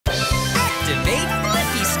Activate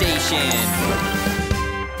Blippi Station.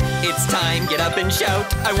 It's time, get up and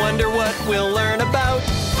shout. I wonder what we'll learn about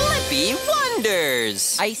Blippi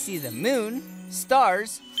Wonders. I see the moon,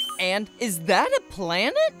 stars, and is that a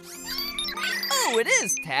planet? Oh, it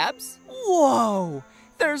is, Tabs. Whoa!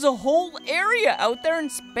 There's a whole area out there in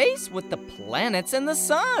space with the planets and the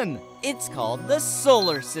sun. It's called the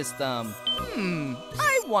solar system.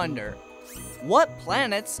 I wonder, what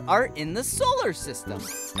planets are in the solar system?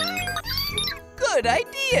 Good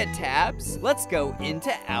idea, Tabs. Let's go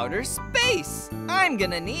into outer space. I'm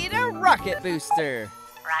gonna need a rocket booster.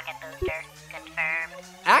 Rocket booster confirmed.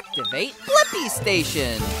 Activate Blippi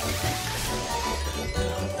Station.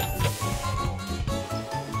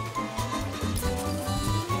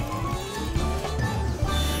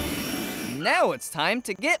 Now it's time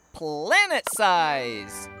to get planet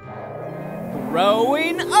size.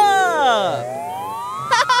 Growing up!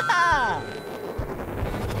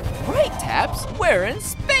 Right, Tabs, we're in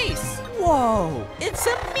space. Whoa, it's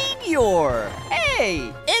a meteor.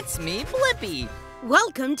 Hey, it's me, Blippi.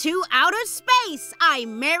 Welcome to outer space.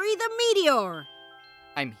 I'm Mary the Meteor.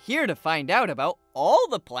 I'm here to find out about all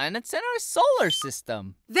the planets in our solar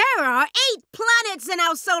system. There are 8 planets in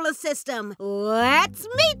our solar system. Let's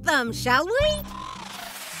meet them, shall we?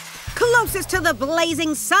 Closest to the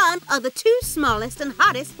blazing sun are the 2 smallest and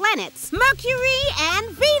hottest planets, Mercury and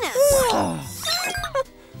Venus.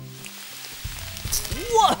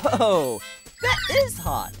 Whoa, that is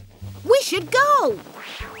hot. We should go.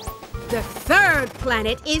 The 3rd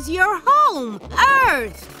planet is your home,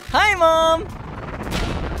 Earth. Hi, Mom.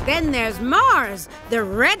 Then there's Mars, the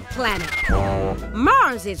red planet.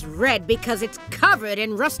 Mars is red because it's covered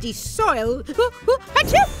in rusty soil.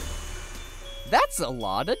 Achoo! That's a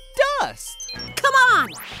lot of dust. Come on!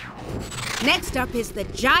 Next up is the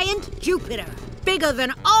giant Jupiter, bigger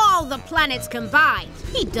than all the planets combined.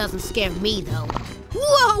 He doesn't scare me, though.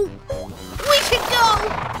 Whoa! We should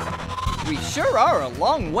go! We sure are a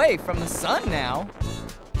long way from the sun now.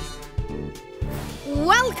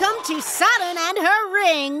 Welcome to Saturn and her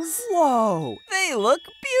rings. Whoa, they look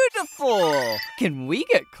beautiful. Can we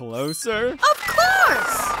get closer? Of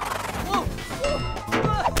course! Whoa!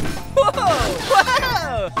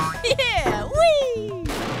 Whoa! Yeah, whee!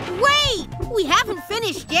 Wait, we haven't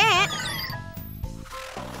finished yet.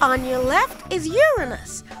 On your left is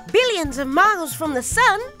Uranus, billions of miles from the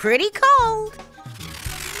sun, pretty cold.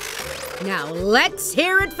 Now let's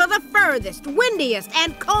hear it for the furthest, windiest,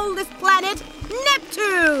 and coldest planet,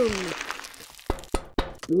 Neptune!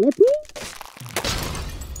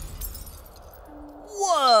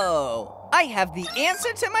 Whoa! I have the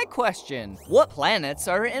answer to my question. What planets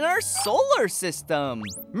are in our solar system?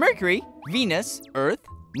 Mercury, Venus, Earth,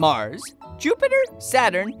 Mars, Jupiter,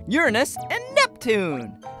 Saturn, Uranus, and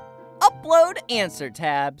Neptune. Upload answer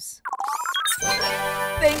tabs.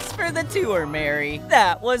 Thanks for the tour, Mary.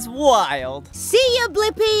 That was wild. See ya,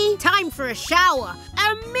 Blippi. Time for a shower.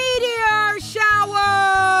 A meteor shower!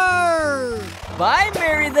 Bye,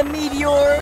 Mary the Meteor.